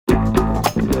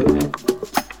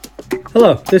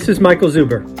Hello, this is Michael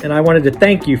Zuber, and I wanted to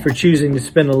thank you for choosing to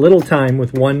spend a little time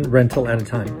with one rental at a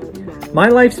time. My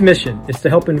life's mission is to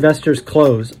help investors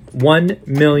close 1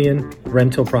 million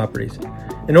rental properties.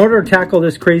 In order to tackle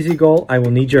this crazy goal, I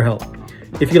will need your help.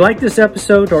 If you like this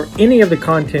episode or any of the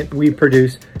content we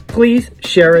produce, please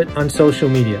share it on social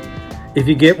media. If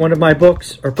you get one of my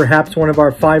books or perhaps one of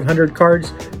our 500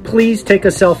 cards, please take a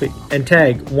selfie and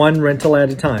tag one rental at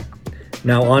a time.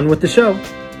 Now on with the show.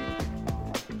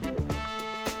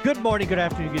 Good morning, good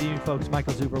afternoon, good evening, folks.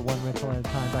 Michael Zuber, one rental at a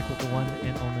time, back with the one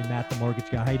and only Matt, the mortgage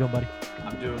guy. How you doing, buddy?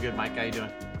 I'm doing good, Mike. How you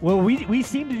doing? Well, we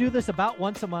seem to do this about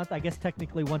once a month. I guess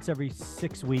technically once every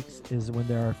 6 weeks is when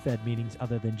there are Fed meetings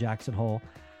other than Jackson Hole.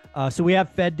 So we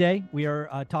have Fed Day. We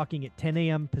are talking at 10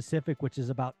 a.m. Pacific, which is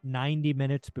about 90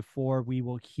 minutes before we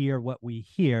will hear what we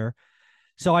hear.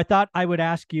 So I thought I would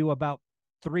ask you about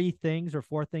 3 things or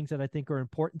 4 things that I think are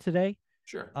important today.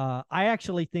 Sure. I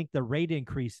actually think the rate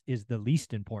increase is the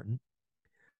least important.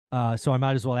 So I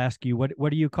might as well ask you, what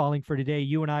are you calling for today?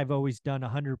 You and I have always done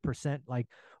 100%. Like,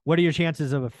 what are your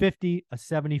chances of a 50, a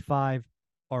 75,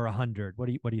 or 100? What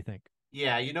do you think?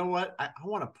 Yeah, you know what? I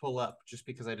want to pull up, just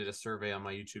because I did a survey on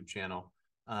my YouTube channel,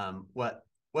 what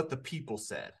the people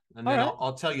said. And then right.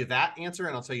 I'll tell you that answer,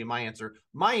 and I'll tell you my answer.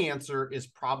 My answer is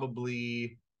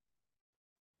probably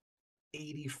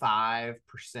 85%,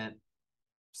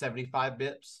 75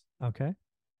 bips. Okay.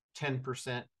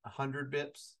 10%, 100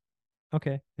 bips.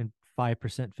 Okay. And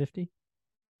 5%, 50?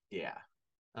 Yeah.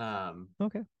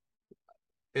 Okay.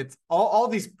 It's all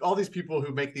these people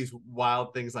who make these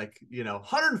wild things like,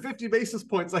 150 basis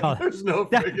points. Like, there's no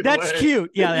that's way.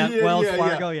 Cute. Yeah. Wells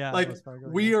Fargo. Yeah. Like, Wells Fargo,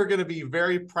 we are going to be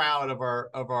very proud of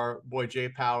our boy Jay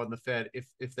Powell and the Fed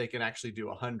if they can actually do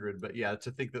 100. But yeah,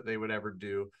 to think that they would ever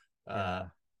do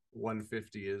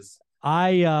 150 is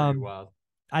pretty wild.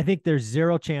 I think there's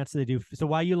zero chance they do. So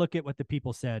while you look at what the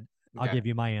people said, I'll give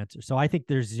you my answer. So I think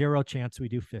there's zero chance we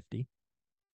do 50.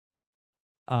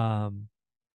 Again,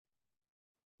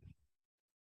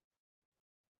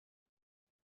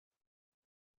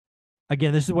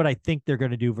 this is what I think they're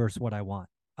going to do versus what I want.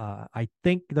 I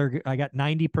think I got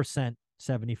 90%,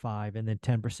 75, and then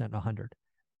 10%, 100.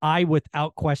 I,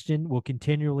 without question, will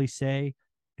continually say,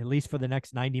 at least for the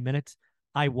next 90 minutes,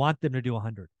 I want them to do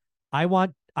 100. I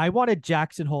wanted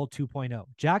Jackson Hole 2.0.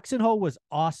 Jackson Hole was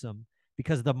awesome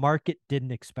because the market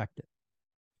didn't expect it.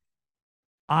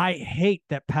 I hate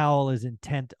that Powell is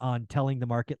intent on telling the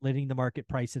market, letting the market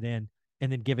price it in,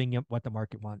 and then giving him what the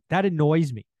market wants. That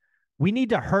annoys me. We need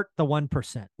to hurt the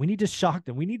 1%. We need to shock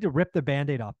them. We need to rip the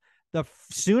Band-Aid off. The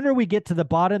sooner we get to the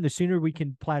bottom, the sooner we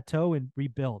can plateau and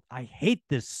rebuild. I hate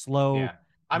this slow. Yeah.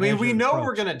 I mean, we know approach.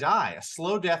 We're going to die. A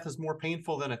slow death is more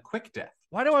painful than a quick death.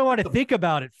 Why do I want to think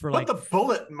about it for put the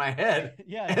bullet in my head?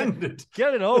 End it.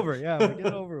 Get it over. Yeah, get it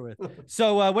over with.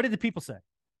 So what did the people say?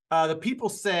 The people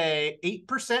say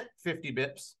 8%, 50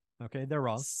 bips. Okay, they're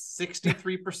wrong.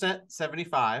 63%,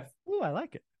 75. Ooh, I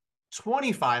like it.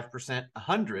 25%,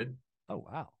 100. Oh,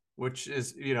 wow. Which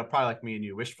is, probably like me and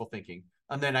you, wishful thinking.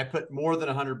 And then I put more than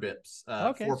 100 bips.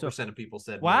 4% of people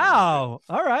said. Wow.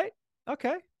 All right.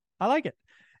 Okay. I like it.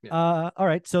 Yeah. All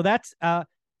right. So that's,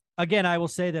 again, I will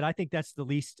say that I think that's the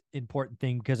least important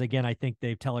thing because, again, I think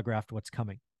they've telegraphed what's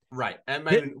coming. Right. And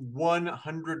I mean,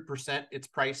 100% it's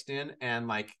priced in. And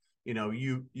like,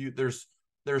 there's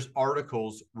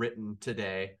articles written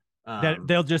today. That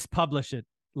they'll just publish it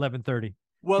 11:30.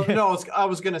 Well, no, I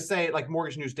was going to say, like,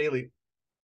 Mortgage News Daily,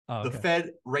 the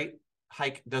Fed rate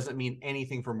hike doesn't mean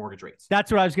anything for mortgage rates.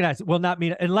 That's what I was going to ask. Will not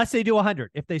mean, unless they do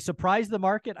 100. If they surprise the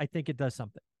market, I think it does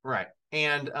something. Right.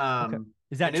 And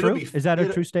is that true? Is that a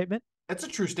true statement? It's a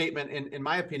true statement in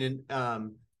my opinion.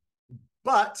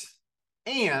 But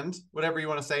whatever you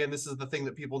want to say, and this is the thing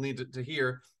that people need to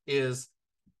hear, is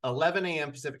 11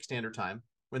 a.m. Pacific Standard Time,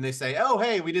 when they say, oh,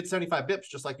 hey, we did 75 bips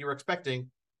just like you were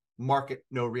expecting, market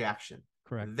no reaction.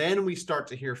 Correct. Then we start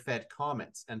to hear Fed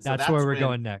comments. And so that's where we're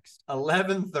going next.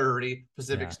 11:30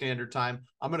 Pacific Standard Time.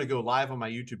 I'm going to go live on my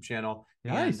YouTube channel.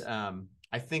 Nice. And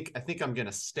I think I'm going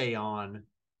to stay on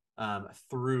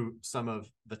through some of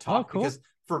the talk. Cool. Because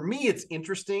for me, it's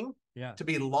interesting to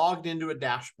be logged into a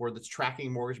dashboard that's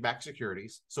tracking mortgage-backed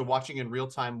securities. So watching in real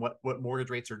time what mortgage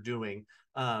rates are doing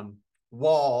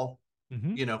while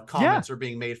comments are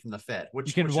being made from the Fed.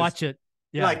 Which you can watch it.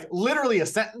 Yeah. Like literally a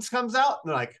sentence comes out and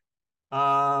they're like,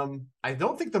 I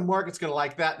don't think the market's going to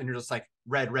like that. And you're just like,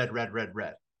 red.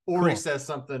 Or he says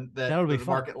something that the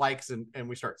market likes and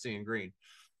we start seeing green.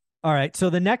 All right. So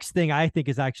the next thing I think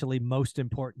is actually most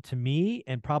important to me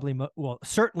and probably,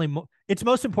 certainly it's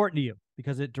most important to you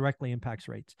because it directly impacts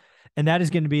rates. And that is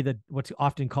going to be what's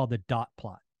often called the dot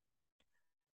plot.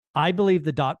 I believe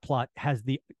the dot plot has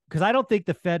because I don't think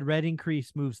the Fed rate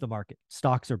increase moves the market,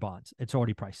 stocks or bonds. It's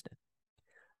already priced in.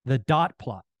 The dot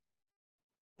plot,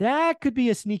 that could be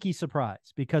a sneaky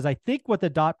surprise, because I think what the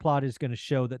dot plot is going to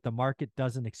show that the market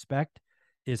doesn't expect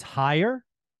is higher,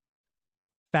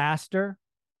 faster,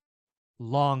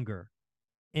 longer.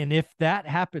 And if that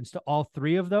happens to all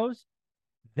three of those,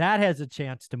 that has a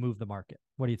chance to move the market.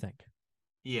 What do you think?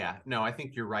 Yeah, no, I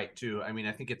think you're right too. I mean,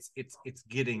 I think it's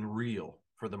getting real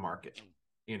for the market,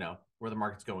 where the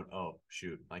market's going, oh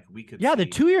shoot, like we could the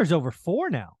 2 years over 4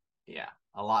 now. Yeah,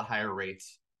 a lot higher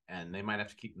rates, and they might have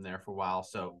to keep them there for a while.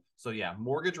 So yeah,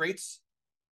 mortgage rates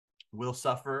will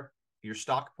suffer. Your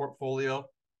stock portfolio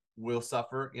will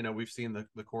suffer. We've seen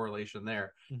the correlation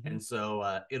there. Mm-hmm. And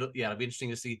so it'll be interesting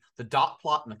to see. The dot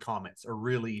plot and the comments are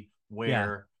really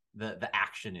where the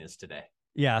action is today.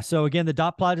 Yeah. So again, the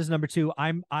dot plot is number 2.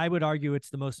 I would argue it's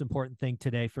the most important thing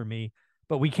today for me,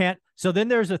 but we can't. So then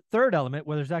there's a third element.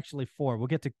 Well, there's actually 4. We'll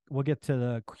get to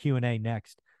the Q&A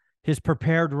next. His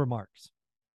prepared remarks.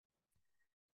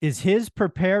 Is his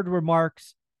prepared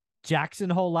remarks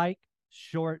Jackson Hole-like,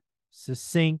 short,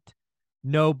 succinct,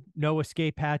 no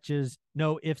escape hatches,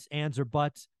 no ifs, ands, or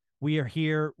buts? We are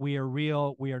here. We are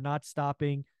real. We are not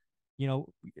stopping.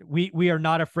 We are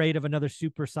not afraid of another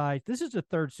supersize. This is the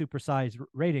third supersize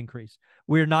rate increase.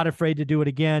 We're not afraid to do it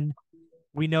again.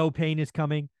 We know pain is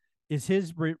coming. Is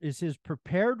his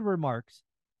prepared remarks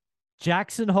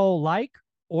Jackson Hole-like,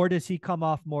 or does he come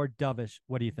off more dovish?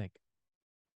 What do you think?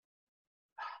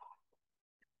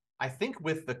 I think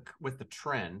with the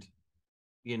trend,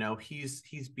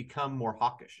 he's become more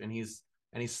hawkish, and he's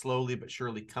slowly but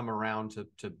surely come around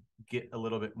to get a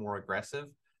little bit more aggressive.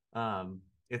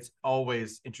 It's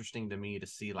always interesting to me to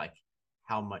see like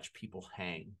how much people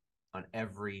hang on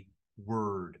every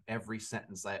word, every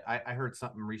sentence. I heard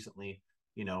something recently,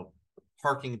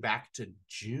 harking back to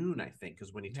June, I think,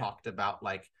 is when he talked about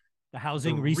like the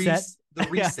housing reset, the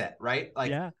reset, right?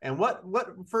 Like, and what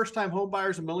first time home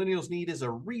buyers and millennials need is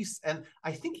a reset. And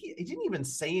I think he didn't even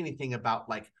say anything about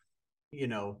like,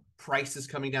 prices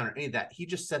coming down or any of that. He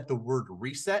just said the word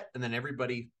reset, and then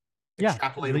everybody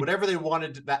extrapolated whatever they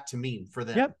wanted that to mean for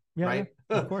them. Right.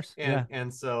 Yeah, of course.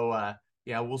 and so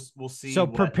we'll see. So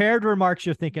prepared remarks,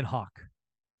 you're thinking hawk.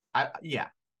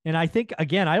 And I think,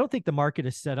 again, I don't think the market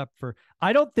is set up for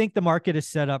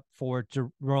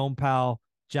Jerome Powell,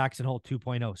 Jackson Hole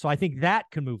 2.0. So I think that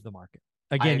can move the market.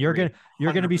 Again, you're going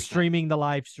to be streaming the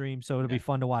live stream, so it'll be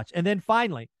fun to watch. And then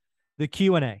finally, the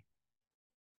Q&A.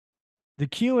 The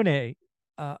Q&A,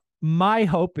 my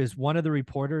hope is one of the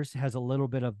reporters has a little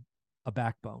bit of a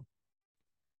backbone.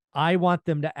 I want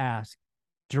them to ask,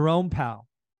 Jerome Powell,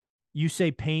 you say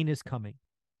pain is coming.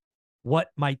 What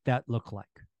might that look like?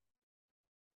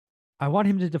 I want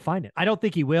him to define it. I don't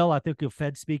think he will. I think he'll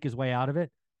Fed speak his way out of it.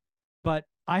 But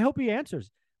I hope he answers.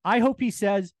 I hope he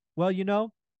says,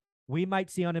 well, we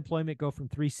might see unemployment go from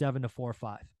 3.7 to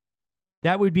 4.5.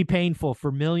 That would be painful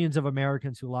for millions of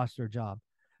Americans who lost their job.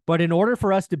 But in order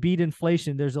for us to beat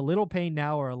inflation, there's a little pain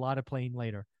now or a lot of pain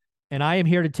later. And I am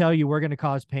here to tell you we're going to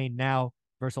cause pain now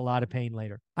versus a lot of pain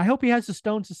later. I hope he has the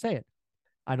stones to say it.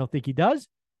 I don't think he does.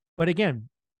 But again,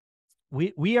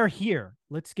 we are here.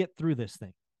 Let's get through this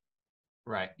thing.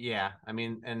 Right. Yeah. I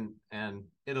mean, and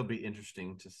it'll be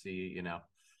interesting to see,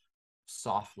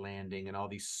 soft landing and all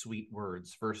these sweet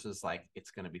words versus like,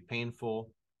 it's going to be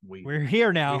painful. We're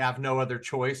here now. We have no other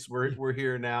choice. We're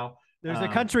here now. There's a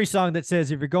country song that says,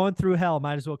 if you're going through hell,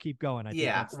 might as well keep going. I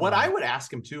think what I would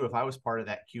ask him too, if I was part of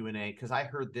that Q&A, because I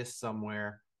heard this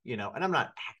somewhere, and I'm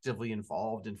not actively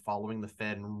involved in following the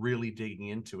Fed and really digging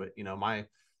into it. My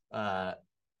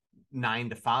 9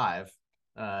 to 5,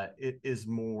 it is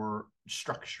more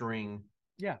structuring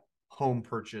home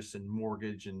purchase and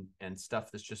mortgage and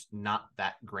stuff that's just not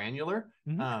that granular.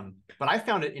 Mm-hmm. But I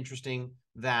found it interesting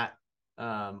that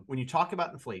when you talk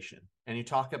about inflation and you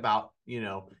talk about,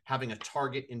 having a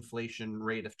target inflation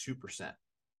rate of 2%,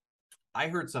 I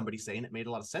heard somebody say, and it made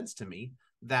a lot of sense to me,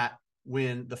 that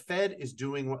when the Fed is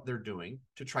doing what they're doing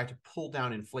to try to pull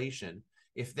down inflation,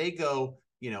 if they go,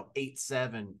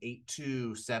 8.7,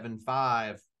 8.2,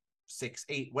 7.5,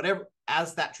 6.8, whatever,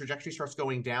 as that trajectory starts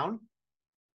going down,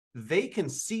 they can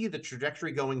see the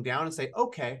trajectory going down and say,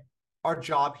 okay, our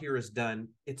job here is done.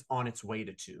 It's on its way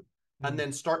to 2. Mm-hmm. And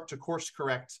then start to course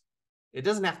correct. It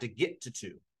doesn't have to get to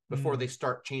 2 before they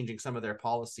start changing some of their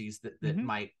policies that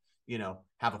might,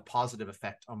 have a positive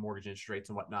effect on mortgage interest rates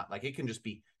and whatnot. Like, it can just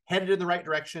be headed in the right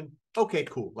direction. Okay,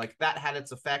 cool. Like, that had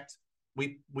its effect.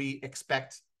 We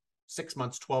expect 6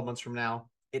 months, 12 months from now,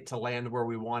 it to land where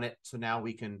we want it. So now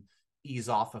we can ease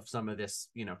off of some of this,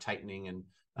 tightening, and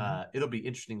it'll be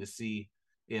interesting to see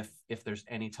if there's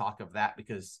any talk of that,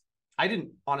 because I didn't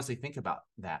honestly think about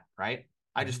that, right?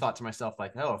 I just thought to myself,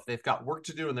 like, oh, if they've got work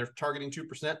to do and they're targeting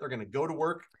 2%, they're going to go to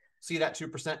work, see that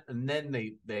 2%, and then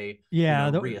they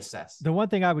reassess. The one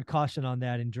thing I would caution on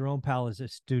that, and Jerome Powell is a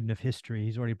student of history,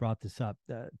 he's already brought this up.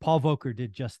 Paul Volcker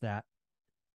did just that,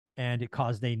 and it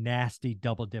caused a nasty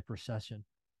double dip recession.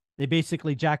 They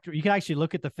basically jacked. You can actually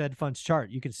look at the Fed funds chart.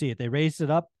 You can see it. They raised it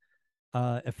up.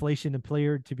 Inflation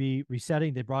appeared to be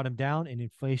resetting. They brought them down, and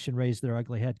inflation raised their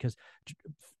ugly head because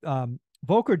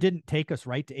Volcker didn't take us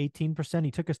right to 18%.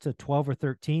 He took us to 12 or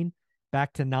 13,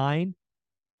 back to 9,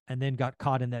 and then got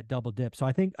caught in that double dip. So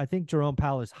I think Jerome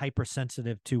Powell is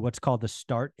hypersensitive to what's called the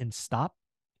start and stop.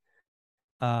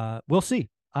 We'll see.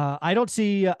 I don't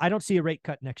see a rate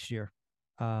cut next year.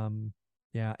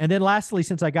 Yeah. And then lastly,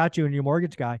 since I got you and your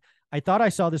mortgage guy, I thought I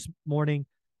saw this morning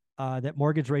that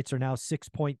mortgage rates are now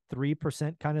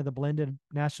 6.3%, kind of the blended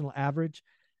national average.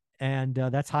 And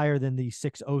that's higher than the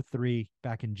 6.03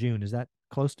 back in June. Is that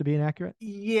close to being accurate?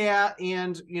 Yeah.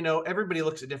 And, everybody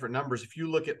looks at different numbers. If you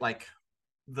look at like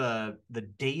the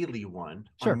daily one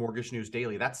on Mortgage News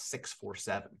Daily, that's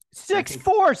 6.47.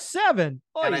 6.47.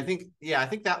 And I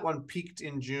think that one peaked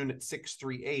in June at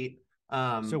 6.38.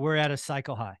 So we're at a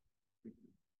cycle high.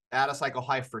 At a cycle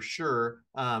high for sure.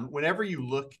 Whenever you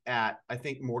look at, I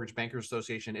think Mortgage Bankers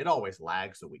Association, it always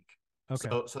lags a week. Okay.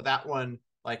 So that one,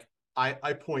 like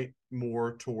I point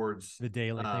more towards the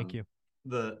daily. Thank you.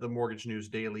 The Mortgage News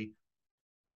Daily.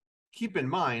 Keep in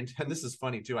mind, and this is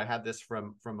funny too, I had this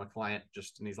from a client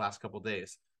just in these last couple of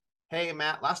days. Hey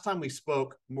Matt, last time we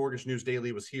spoke, Mortgage News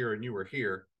Daily was here and you were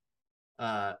here.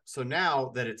 So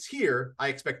now that it's here, I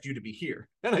expect you to be here.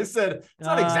 And I said, it's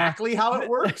not exactly how it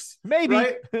works. Maybe.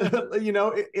 Right?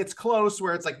 It's close,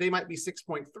 where it's like they might be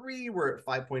 6.3, we're at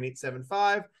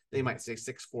 5.875. They might say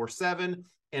 6.47.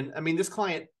 And I mean, this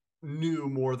client knew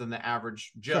more than the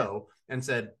average Joe and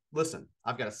said, listen,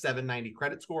 I've got a 790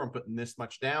 credit score. I'm putting this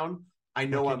much down. I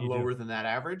know I'm lower than that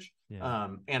average. Yeah.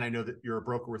 And I know that you're a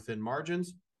broker with thin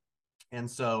margins. And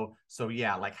so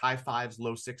yeah, like high fives,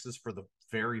 low sixes for the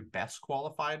very best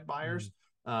qualified buyers.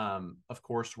 Of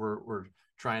course, we're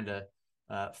trying to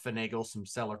finagle some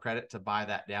seller credit to buy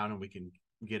that down, and we can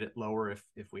get it lower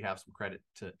if we have some credit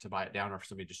to buy it down, or if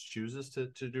somebody just chooses to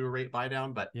do a rate buy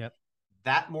down. But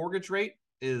that mortgage rate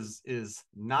is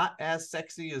not as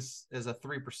sexy as a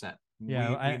 3%.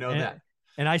 Yeah, we know that.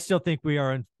 And I still think we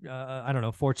are, I don't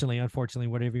know, fortunately, unfortunately,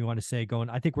 whatever you want to say,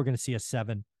 I think we're going to see a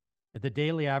 7. The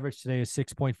daily average today is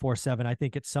 6.47. I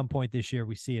think at some point this year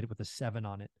we see it with a 7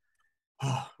 on it.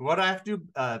 What do I have to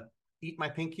do? Eat my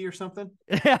pinky or something?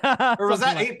 Or was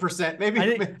that 8%? Maybe.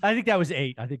 I think that was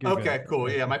 8. I think. Okay, good.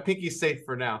 Cool. Yeah, my pinky's safe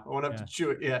for now. I won't have to chew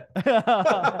it yet.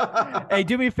 Hey,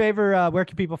 do me a favor. Where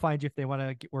can people find you if they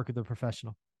want to work with a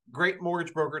professional?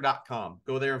 GreatMortgageBroker.com.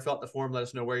 Go there and fill out the form. Let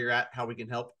us know where you're at, how we can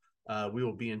help. We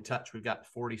will be in touch. We've got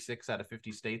 46 out of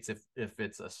 50 states. If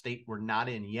it's a state we're not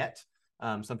in yet.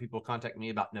 Some people contact me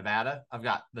about Nevada. I've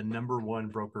got the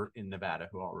 #1 broker in Nevada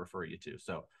who I'll refer you to.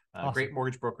 So awesome.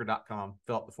 GreatMortgageBroker.com,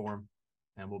 fill out the form,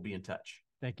 and we'll be in touch.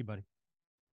 Thank you, buddy.